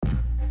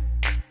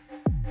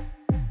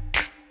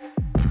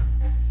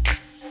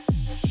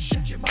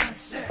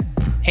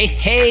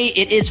Hey,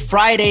 it is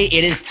Friday.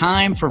 It is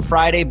time for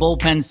Friday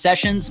Bullpen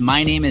Sessions.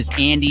 My name is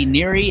Andy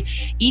Neary.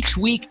 Each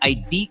week,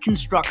 I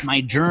deconstruct my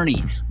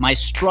journey, my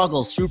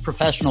struggles through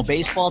professional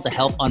baseball to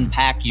help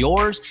unpack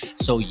yours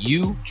so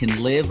you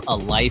can live a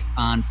life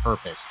on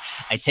purpose.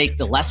 I take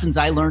the lessons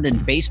I learned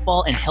in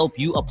baseball and help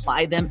you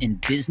apply them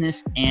in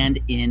business and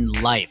in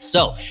life.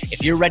 So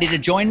if you're ready to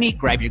join me,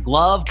 grab your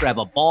glove, grab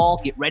a ball,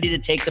 get ready to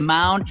take the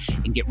mound,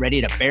 and get ready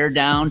to bear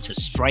down to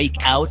strike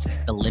out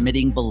the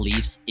limiting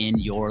beliefs in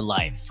your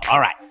life.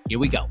 All right, here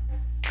we go.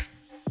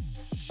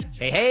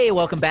 Hey,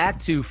 welcome back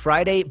to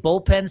Friday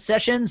Bullpen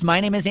Sessions. My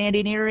name is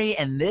Andy Neary,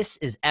 and this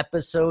is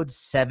episode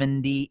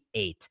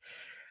 78.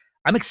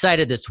 I'm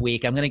excited this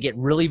week. I'm going to get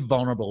really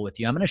vulnerable with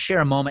you. I'm going to share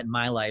a moment in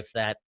my life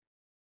that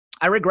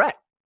I regret.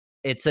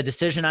 It's a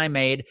decision I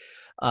made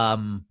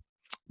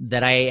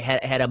that I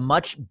had a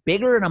much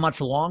bigger and a much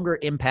longer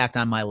impact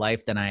on my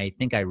life than I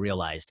think I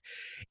realized.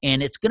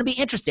 And it's going to be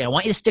interesting. I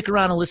want you to stick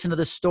around and listen to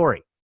this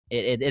story.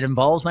 It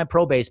involves my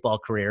pro baseball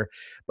career,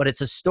 but it's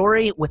a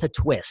story with a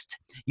twist.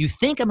 You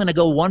think I'm going to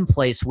go one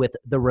place with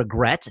the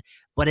regret,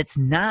 but it's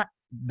not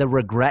the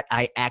regret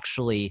I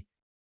actually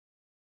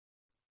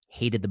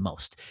hated the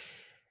most.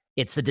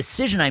 It's a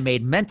decision I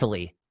made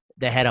mentally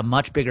that had a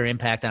much bigger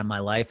impact on my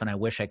life, and I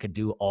wish I could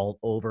do all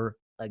over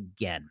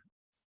again.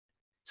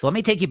 So let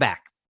me take you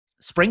back.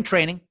 Spring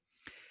training,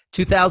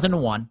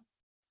 2001,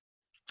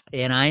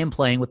 and I am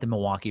playing with the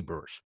Milwaukee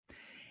Brewers.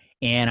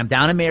 And I'm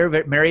down in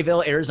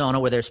Maryville, Arizona,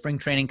 where their spring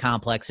training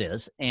complex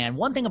is. And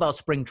one thing about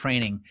spring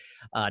training,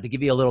 to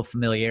give you a little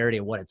familiarity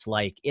of what it's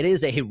like, it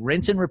is a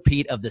rinse and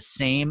repeat of the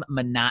same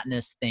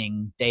monotonous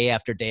thing day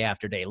after day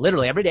after day.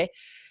 Literally every day,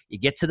 you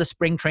get to the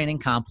spring training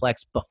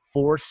complex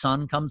before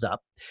sun comes up,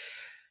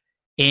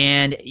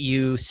 and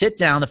you sit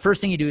down. The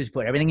first thing you do is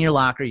put everything in your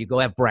locker. You go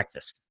have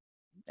breakfast,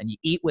 and you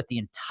eat with the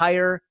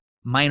entire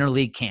minor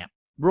league camp,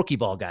 rookie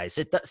ball guys,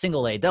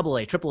 single A, double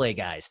A, triple A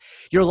guys.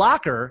 Your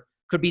locker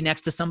could be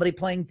next to somebody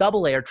playing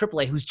double A or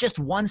triple A who's just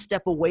one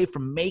step away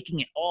from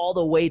making it all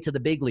the way to the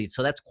big leagues.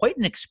 So that's quite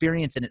an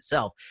experience in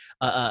itself.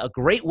 A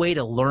great way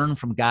to learn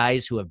from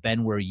guys who have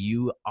been where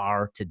you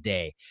are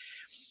today.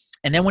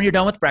 And then when you're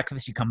done with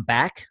breakfast, you come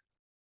back,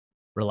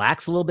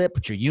 relax a little bit,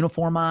 put your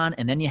uniform on,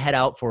 and then you head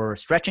out for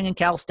stretching and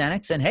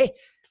calisthenics. And hey,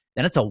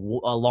 then it's a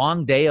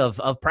long day of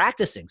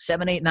practicing,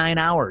 7, 8, 9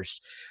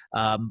 hours.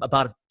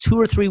 About 2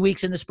 or 3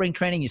 weeks into spring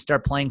training, you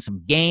start playing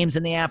some games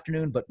in the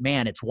afternoon. But,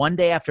 man, it's one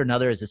day after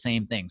another is the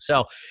same thing.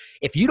 So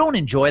if you don't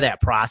enjoy that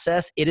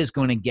process, it is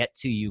going to get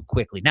to you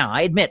quickly. Now,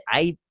 I admit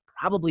I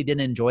probably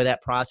didn't enjoy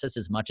that process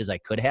as much as I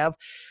could have.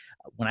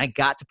 When I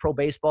got to pro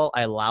baseball,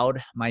 I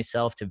allowed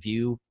myself to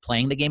view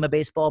playing the game of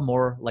baseball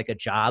more like a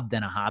job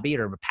than a hobby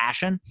or a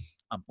passion.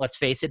 Let's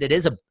face it, it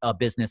is a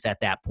business at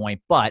that point.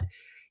 But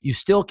you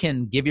still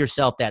can give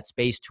yourself that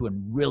space to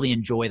really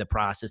enjoy the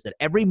process, that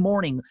every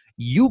morning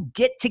you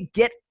get to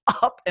get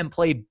up and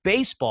play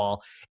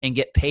baseball and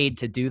get paid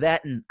to do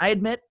that. And I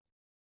admit,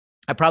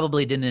 I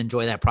probably didn't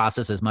enjoy that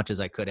process as much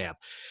as I could have.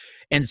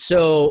 And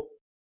so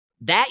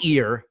that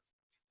year,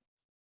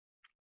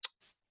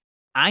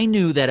 I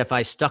knew that if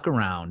I stuck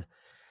around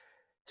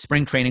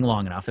spring training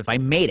long enough, if I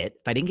made it,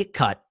 if I didn't get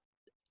cut,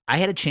 I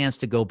had a chance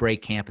to go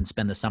break camp and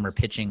spend the summer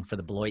pitching for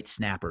the Beloit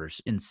Snappers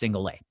in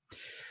single A.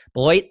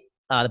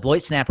 The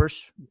Beloit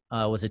Snappers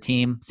was a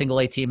team, single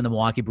A team in the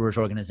Milwaukee Brewers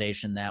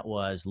organization that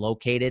was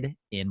located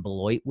in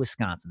Beloit,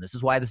 Wisconsin. This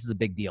is why this is a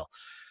big deal.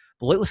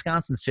 Beloit,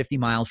 Wisconsin is 50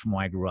 miles from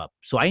where I grew up.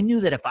 So I knew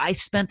that if I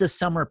spent the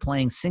summer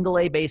playing single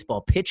A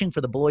baseball, pitching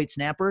for the Beloit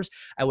Snappers,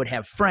 I would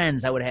have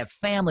friends, I would have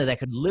family that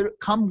could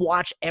come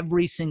watch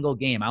every single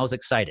game. I was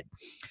excited.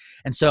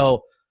 And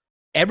so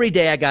every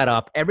day I got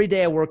up, every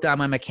day I worked on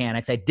my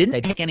mechanics. I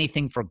didn't take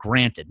anything for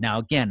granted. Now,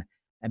 again,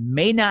 I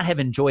may not have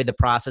enjoyed the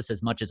process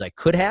as much as I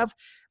could have,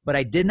 but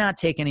I did not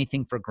take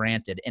anything for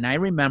granted. And I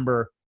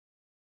remember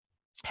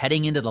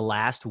heading into the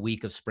last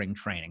week of spring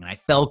training, and I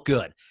felt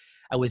good.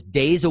 I was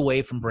days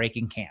away from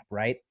breaking camp,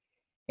 right?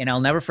 And I'll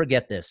never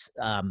forget this.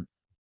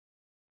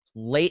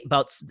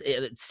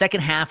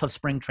 Second half of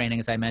spring training,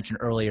 as I mentioned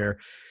earlier,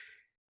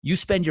 you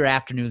spend your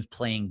afternoons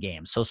playing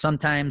games. So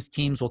sometimes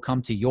teams will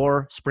come to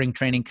your spring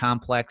training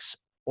complex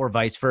or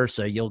vice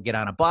versa. You'll get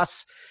on a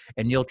bus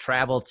and you'll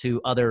travel to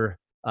other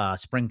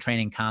spring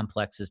training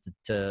complexes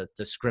to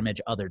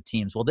scrimmage other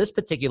teams. Well, this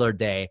particular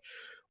day,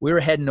 we were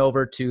heading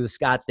over to the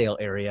Scottsdale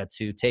area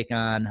to take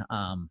on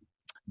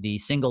the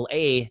single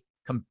A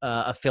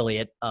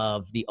affiliate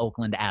of the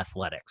Oakland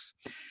Athletics.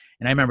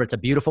 And I remember it's a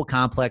beautiful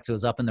complex. It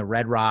was up in the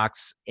Red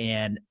Rocks,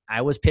 and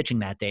I was pitching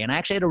that day, and I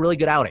actually had a really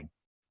good outing.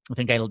 I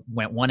think I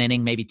went 1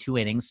 inning, maybe 2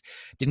 innings,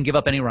 didn't give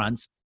up any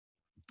runs,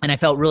 and I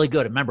felt really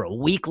good. Remember, a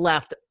week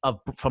left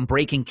from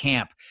breaking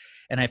camp,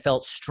 and I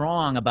felt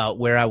strong about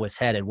where I was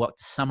headed, what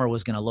summer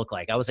was going to look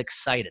like. I was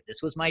excited.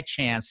 This was my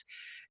chance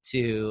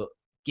to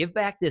give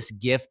back this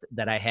gift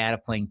that I had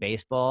of playing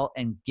baseball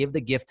and give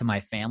the gift to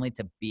my family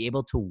to be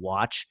able to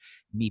watch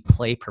me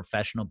play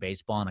professional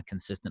baseball on a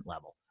consistent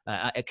level,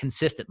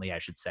 consistently, I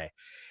should say.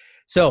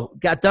 So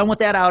got done with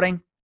that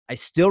outing. I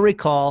still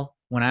recall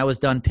when I was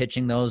done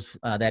pitching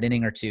that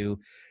inning or two,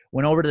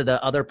 Went over to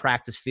the other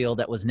practice field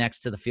that was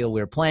next to the field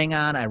we were playing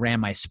on. I ran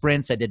my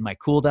sprints. I did my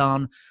cool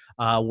down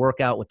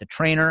workout with the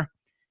trainer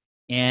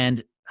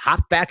and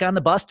hopped back on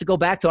the bus to go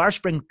back to our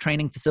spring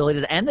training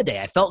facility to end the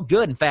day. I felt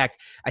good. In fact,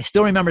 I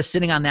still remember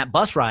sitting on that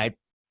bus ride.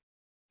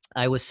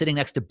 I was sitting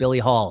next to Billy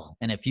Hall.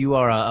 And if you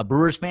are a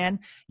Brewers fan,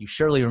 you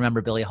surely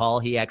remember Billy Hall.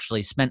 He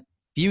actually spent a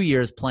few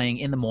years playing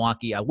in the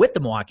Milwaukee, with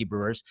the Milwaukee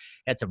Brewers,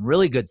 had some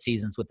really good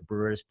seasons with the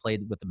Brewers,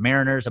 played with the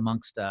Mariners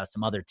amongst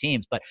some other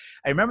teams. But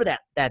I remember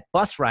that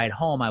bus ride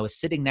home, I was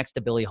sitting next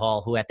to Billy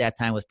Hall, who at that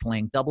time was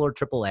playing double or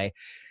triple A.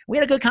 We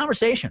had a good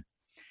conversation.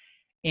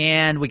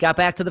 And we got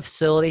back to the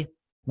facility,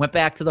 went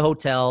back to the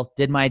hotel,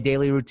 did my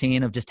daily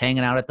routine of just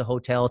hanging out at the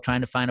hotel,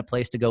 trying to find a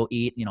place to go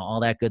eat, all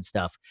that good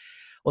stuff.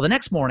 Well, the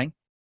next morning,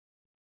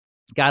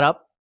 got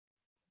up.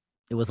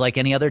 It was like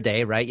any other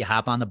day, right? You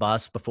hop on the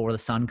bus before the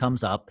sun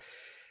comes up.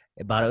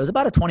 It was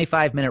about a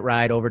 25-minute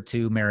ride over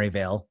to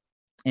Maryvale.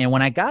 And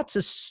when I got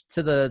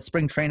to the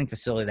spring training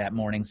facility that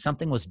morning,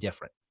 something was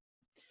different.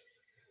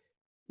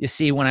 You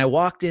see, when I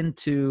walked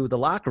into the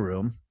locker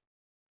room,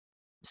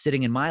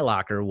 sitting in my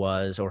locker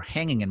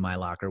hanging in my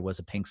locker was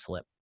a pink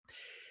slip.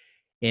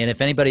 And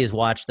if anybody has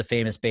watched the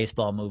famous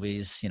baseball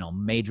movies,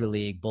 Major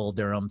League, Bull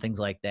Durham, things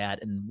like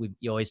that, and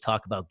you always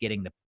talk about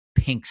getting the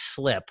pink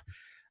slip,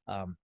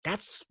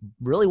 that's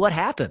really what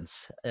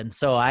happens. And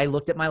so I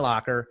looked at my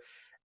locker.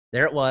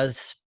 There it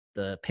was.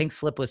 The pink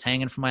slip was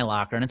hanging from my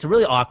locker. And it's a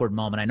really awkward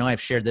moment. I know I've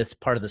shared this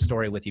part of the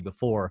story with you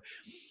before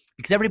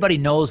because everybody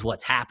knows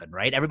what's happened,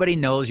 right? Everybody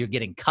knows you're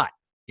getting cut.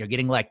 You're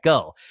getting let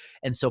go.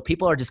 And so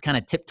people are just kind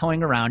of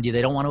tiptoeing around you.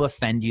 They don't want to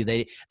offend you.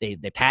 They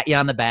pat you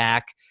on the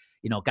back.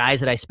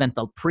 Guys that I spent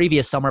the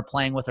previous summer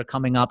playing with are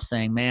coming up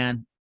saying,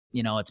 man,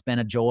 it's been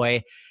a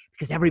joy,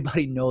 because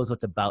everybody knows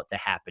what's about to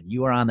happen.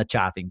 You are on the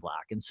chopping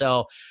block. And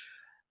so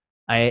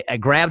I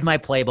grabbed my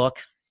playbook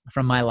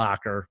from my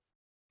locker.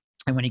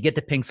 And when you get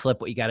the pink slip,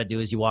 what you got to do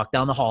is you walk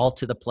down the hall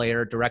to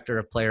the director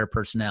of player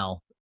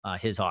personnel,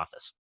 his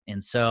office.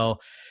 And so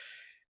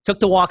took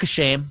the walk of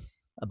shame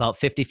about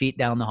 50 feet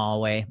down the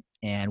hallway.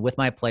 And with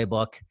my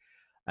playbook,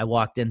 I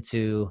walked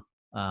into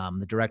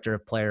the director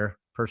of player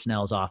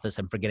personnel's office.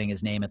 I'm forgetting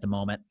his name at the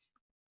moment.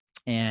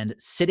 And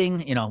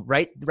sitting,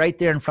 right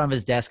there in front of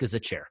his desk is a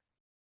chair.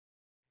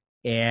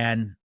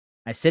 And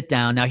I sit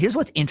down. Now, here's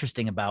what's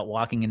interesting about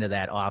walking into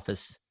that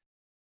office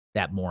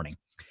that morning.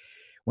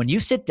 When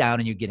you sit down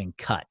and you're getting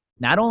cut,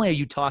 not only are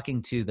you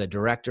talking to the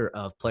director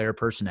of player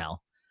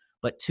personnel,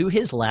 but to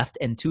his left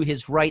and to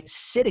his right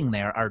sitting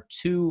there are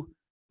two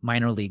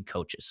minor league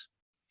coaches.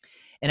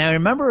 And I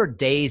remember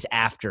days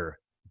after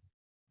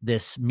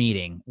this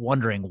meeting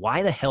wondering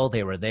why the hell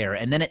they were there.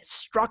 And then it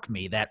struck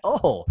me that,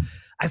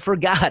 I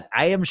forgot.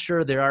 I am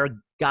sure there are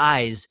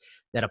guys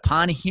that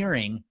upon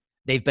hearing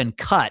they've been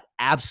cut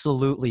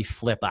absolutely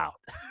flip out.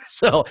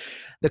 So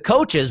the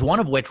coaches, one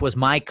of which was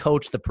my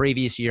coach the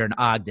previous year in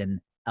Ogden,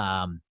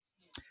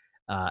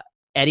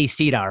 Eddie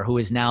Cedar, who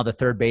is now the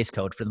third base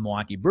coach for the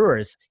Milwaukee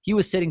Brewers, he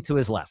was sitting to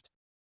his left.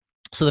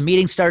 So the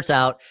meeting starts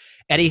out.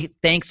 Eddie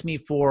thanks me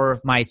for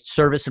my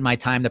service and my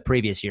time the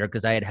previous year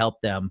because I had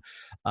helped them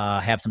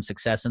have some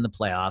success in the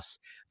playoffs,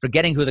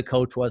 forgetting who the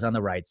coach was on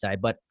the right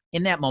side. But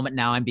in that moment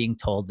now, I'm being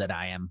told that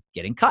I am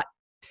getting cut.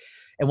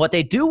 And what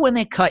they do when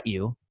they cut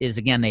you is,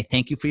 again, they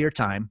thank you for your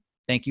time,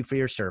 thank you for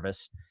your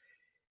service.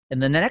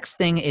 And then the next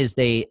thing is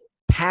they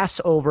pass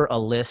over a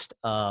list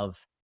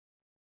of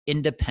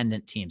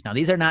independent teams. Now,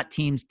 these are not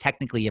teams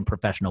technically in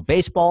professional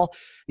baseball.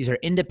 These are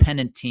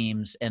independent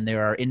teams, and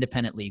there are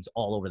independent leagues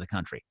all over the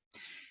country.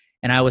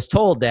 And I was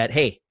told that,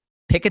 hey,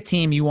 pick a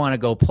team you want to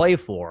go play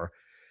for,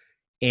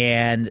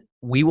 and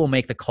we will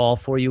make the call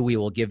for you. We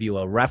will give you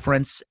a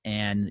reference,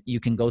 and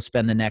you can go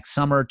spend the next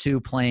summer or two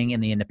playing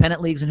in the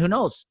independent leagues. And who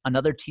knows,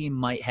 another team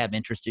might have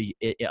interest,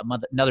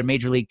 another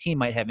major league team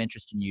might have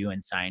interest in you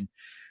and sign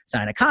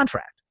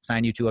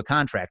you to a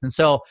contract. And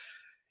so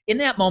in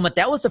that moment,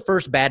 that was the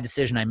first bad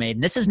decision I made.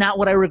 And this is not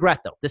what I regret,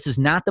 though. This is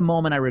not the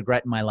moment I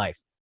regret in my life.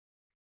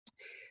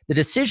 The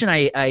decision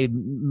I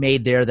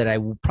made there that I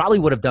probably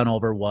would have done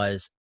over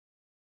was,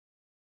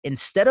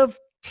 instead of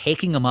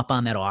taking them up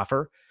on that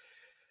offer,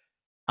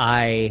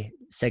 I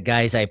said,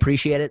 guys, I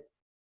appreciate it.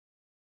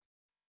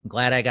 I'm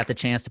glad I got the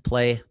chance to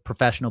play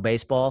professional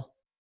baseball,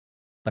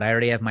 but I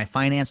already have my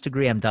finance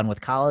degree. I'm done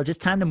with college. It's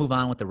time to move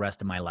on with the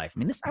rest of my life. I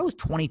mean, I was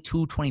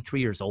 22,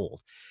 23 years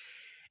old.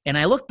 And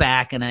I look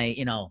back and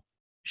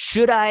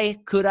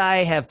could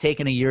I have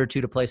taken a year or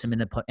two to play some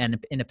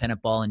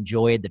independent ball,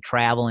 enjoyed the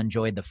travel,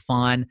 enjoyed the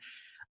fun,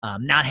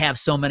 not have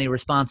so many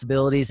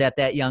responsibilities at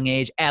that young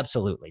age?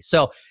 Absolutely.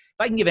 So if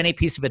I can give any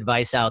piece of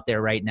advice out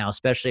there right now,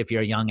 especially if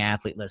you're a young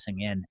athlete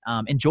listening in,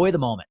 enjoy the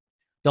moment.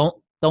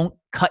 Don't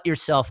cut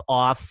yourself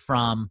off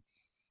from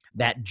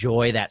that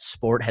joy that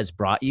sport has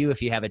brought you.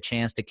 If you have a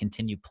chance to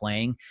continue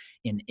playing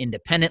in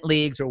independent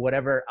leagues or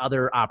whatever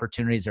other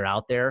opportunities are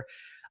out there,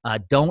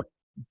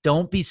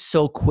 don't be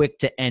so quick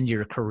to end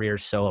your career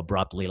so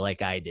abruptly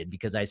like I did,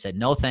 because I said,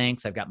 no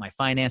thanks. I've got my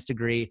finance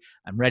degree.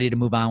 I'm ready to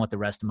move on with the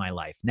rest of my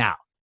life. Now,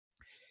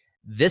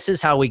 this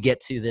is how we get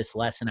to this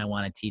lesson I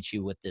want to teach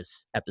you with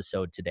this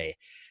episode today.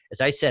 As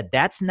I said,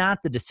 that's not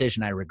the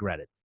decision I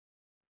regretted.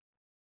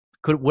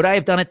 Would I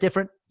have done it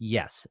different?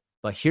 Yes.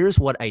 But here's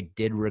what I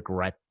did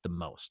regret the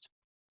most.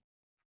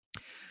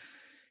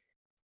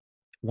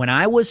 When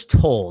I was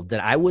told that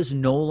I was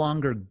no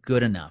longer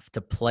good enough to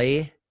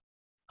play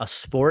a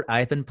sport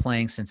I've been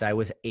playing since I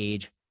was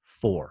age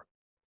 4,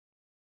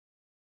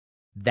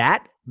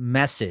 that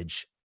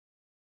message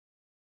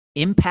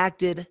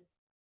impacted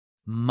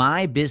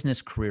my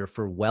business career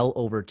for well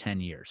over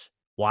 10 years.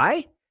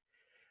 Why?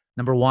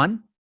 Number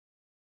one,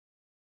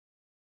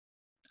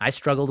 I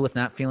struggled with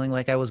not feeling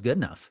like I was good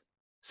enough.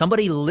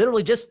 Somebody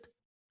literally just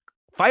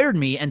fired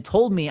me and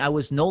told me I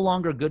was no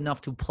longer good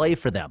enough to play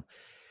for them.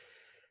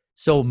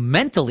 So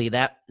mentally,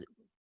 that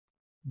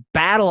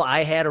battle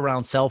I had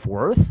around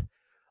self-worth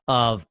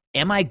of,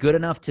 am I good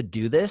enough to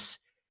do this,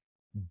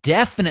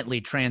 definitely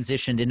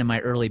transitioned into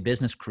my early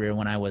business career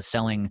when I was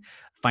selling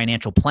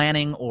financial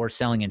planning or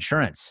selling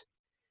insurance.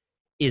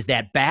 Is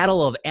that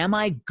battle of, am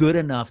I good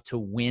enough to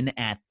win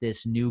at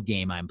this new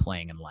game I'm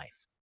playing in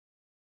life?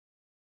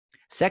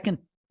 Second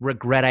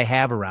regret I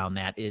have around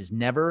that is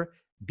never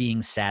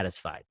being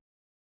satisfied.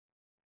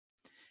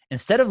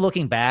 Instead of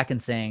looking back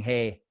and saying,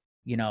 hey,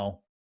 you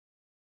know,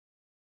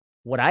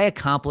 what I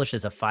accomplished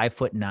as a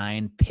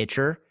 5'9"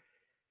 pitcher,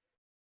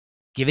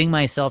 giving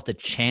myself the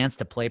chance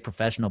to play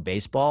professional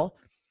baseball,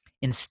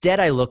 instead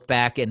I looked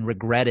back and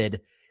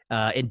regretted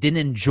and didn't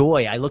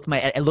enjoy. I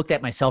looked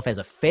at myself as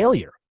a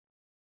failure.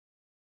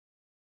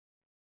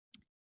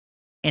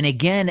 And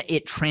again,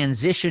 it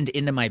transitioned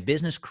into my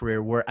business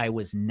career where I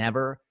was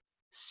never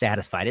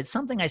satisfied. It's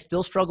something I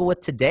still struggle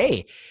with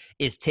today,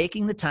 is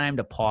taking the time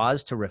to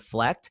pause, to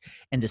reflect,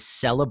 and to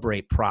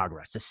celebrate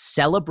progress, to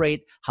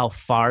celebrate how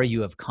far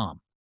you have come.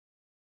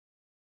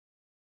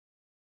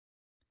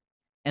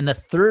 And the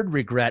third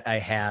regret I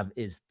have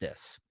is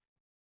this.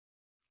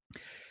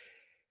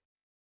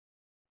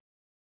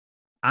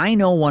 I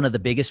know one of the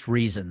biggest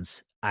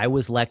reasons I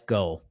was let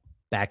go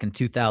back in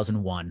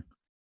 2001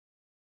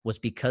 was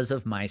because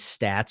of my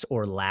stats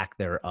or lack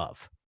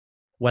thereof.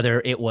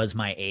 Whether it was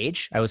my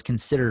age, I was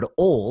considered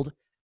old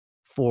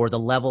for the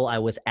level I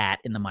was at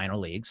in the minor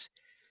leagues.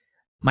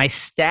 My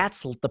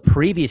stats the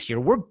previous year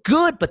were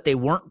good, but they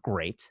weren't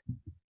great.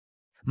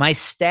 My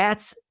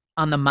stats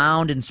on the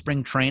mound in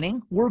spring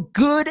training were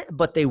good,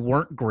 but they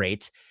weren't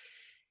great.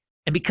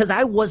 And because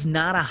I was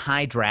not a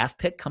high draft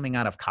pick coming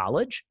out of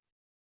college,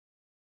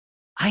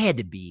 I had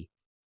to be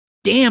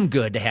damn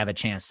good to have a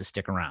chance to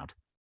stick around.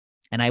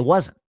 And I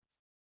wasn't.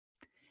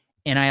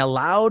 And I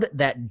allowed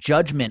that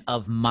judgment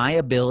of my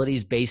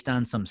abilities based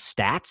on some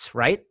stats,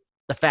 right?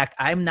 The fact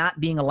I'm not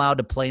being allowed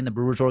to play in the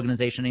Brewers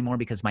organization anymore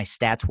because my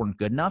stats weren't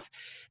good enough,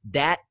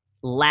 that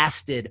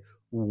lasted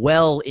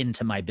well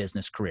into my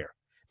business career.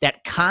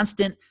 That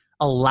constant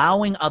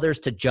allowing others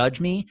to judge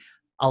me,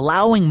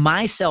 allowing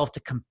myself to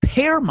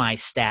compare my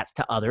stats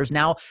to others.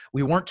 Now,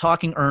 we weren't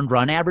talking earned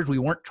run average. We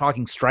weren't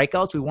talking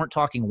strikeouts. We weren't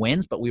talking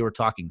wins, but we were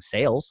talking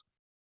sales.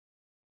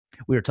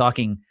 We were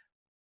talking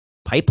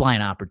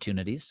pipeline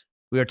opportunities.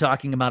 We were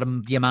talking about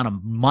the amount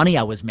of money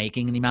I was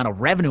making and the amount of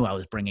revenue I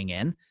was bringing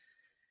in.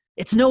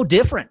 It's no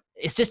different.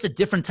 It's just a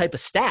different type of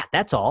stat.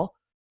 That's all.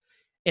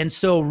 And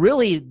so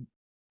really,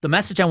 the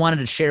message I wanted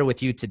to share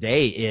with you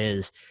today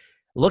is,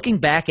 looking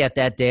back at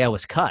that day I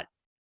was cut.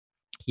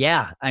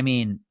 Yeah, I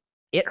mean,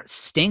 it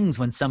stings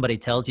when somebody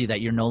tells you that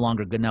you're no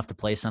longer good enough to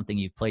play something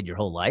you've played your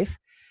whole life.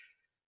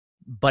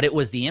 But it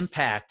was the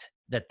impact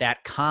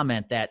that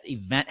comment, that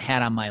event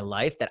had on my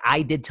life that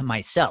I did to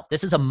myself.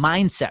 This is a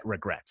mindset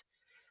regret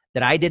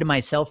that I did to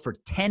myself for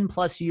 10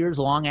 plus years,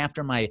 long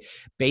after my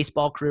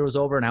baseball career was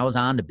over and I was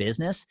on to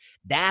business.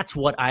 That's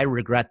what I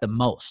regret the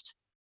most.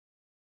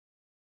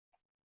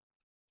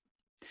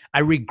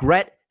 I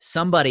regret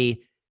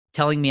somebody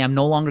telling me I'm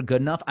no longer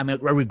good enough. I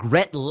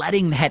regret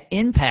letting that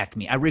impact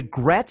me. I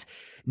regret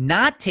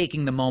not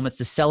taking the moments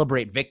to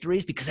celebrate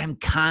victories because I'm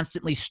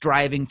constantly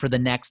striving for the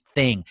next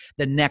thing,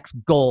 the next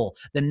goal,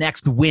 the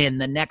next win,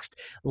 the next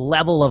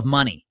level of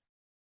money.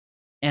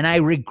 And I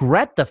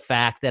regret the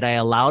fact that I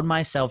allowed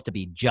myself to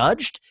be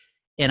judged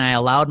and I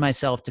allowed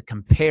myself to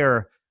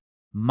compare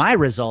my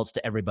results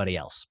to everybody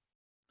else.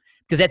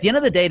 Because at the end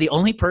of the day, the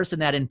only person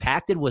that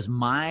impacted was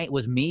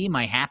me,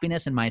 my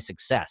happiness, and my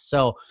success.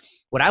 So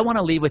what I want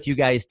to leave with you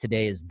guys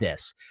today is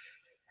this.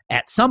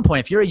 At some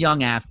point, if you're a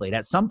young athlete,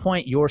 at some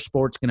point your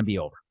sport's going to be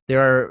over.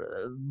 There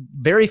are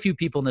very few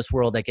people in this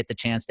world that get the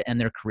chance to end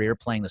their career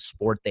playing the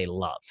sport they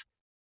love.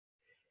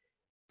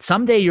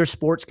 Someday your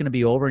sport's going to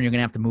be over and you're going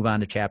to have to move on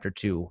to chapter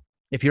 2.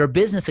 If you're a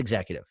business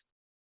executive,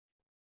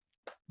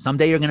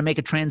 someday you're going to make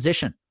a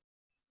transition.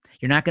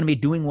 You're not going to be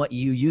doing what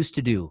you used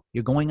to do.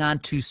 You're going on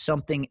to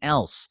something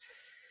else.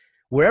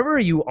 Wherever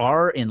you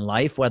are in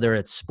life, whether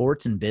it's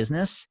sports and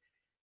business,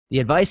 the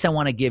advice I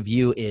want to give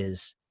you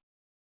is,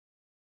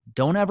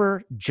 don't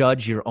ever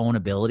judge your own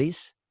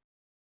abilities.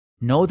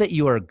 Know that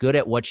you are good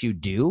at what you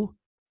do.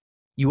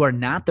 You are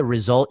not the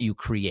result you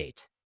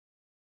create.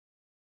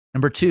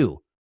 Number 2,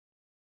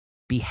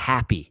 be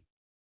happy.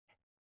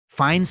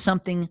 Find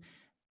something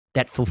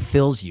that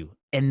fulfills you.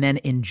 And then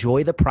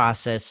enjoy the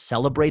process,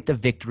 celebrate the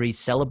victories,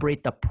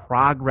 celebrate the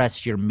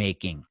progress you're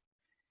making.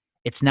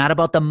 It's not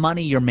about the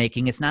money you're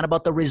making. It's not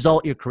about the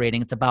result you're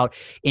creating. It's about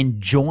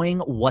enjoying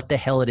what the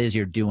hell it is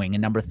you're doing.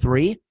 And number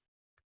 3,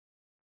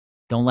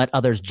 don't let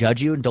others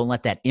judge you and don't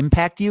let that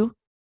impact you.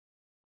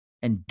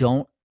 And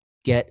don't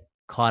get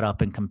caught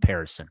up in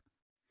comparison.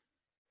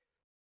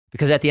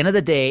 Because at the end of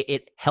the day,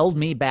 it held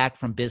me back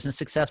from business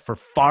success for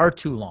far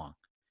too long.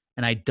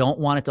 And I don't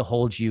want it to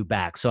hold you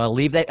back. So I'll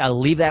leave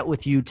that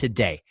with you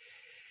today.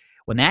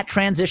 When that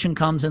transition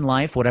comes in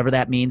life, whatever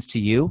that means to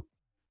you,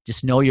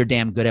 just know you're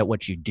damn good at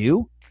what you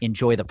do.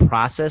 Enjoy the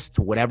process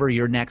to whatever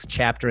your next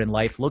chapter in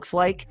life looks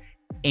like.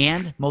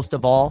 And most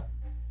of all,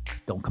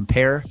 don't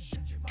compare.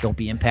 Don't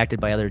be impacted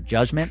by other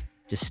judgment.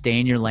 Just stay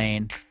in your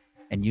lane,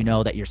 and you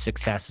know that your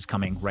success is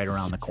coming right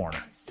around the corner.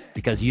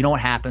 Because you know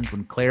what happens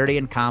when clarity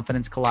and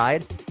confidence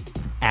collide?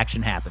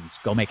 Action happens.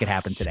 Go make it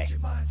happen today.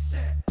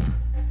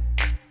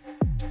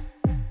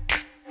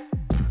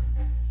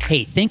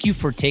 Hey, thank you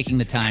for taking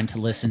the time to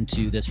listen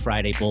to this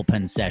Friday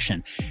bullpen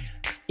session.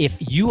 If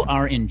you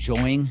are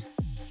enjoying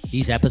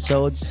these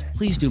episodes,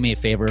 please do me a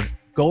favor.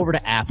 Go over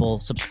to Apple,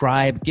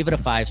 subscribe, give it a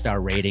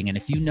 5-star rating. And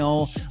if you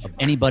know of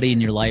anybody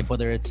in your life,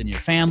 whether it's in your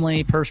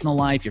family, personal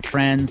life, your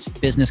friends,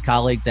 business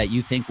colleagues that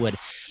you think would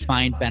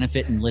find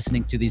benefit in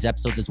listening to these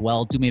episodes as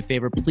well, do me a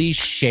favor. Please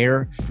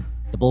share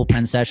the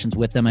bullpen sessions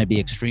with them. I'd be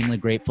extremely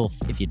grateful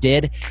if you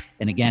did.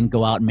 And again,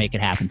 go out and make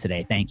it happen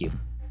today. Thank you.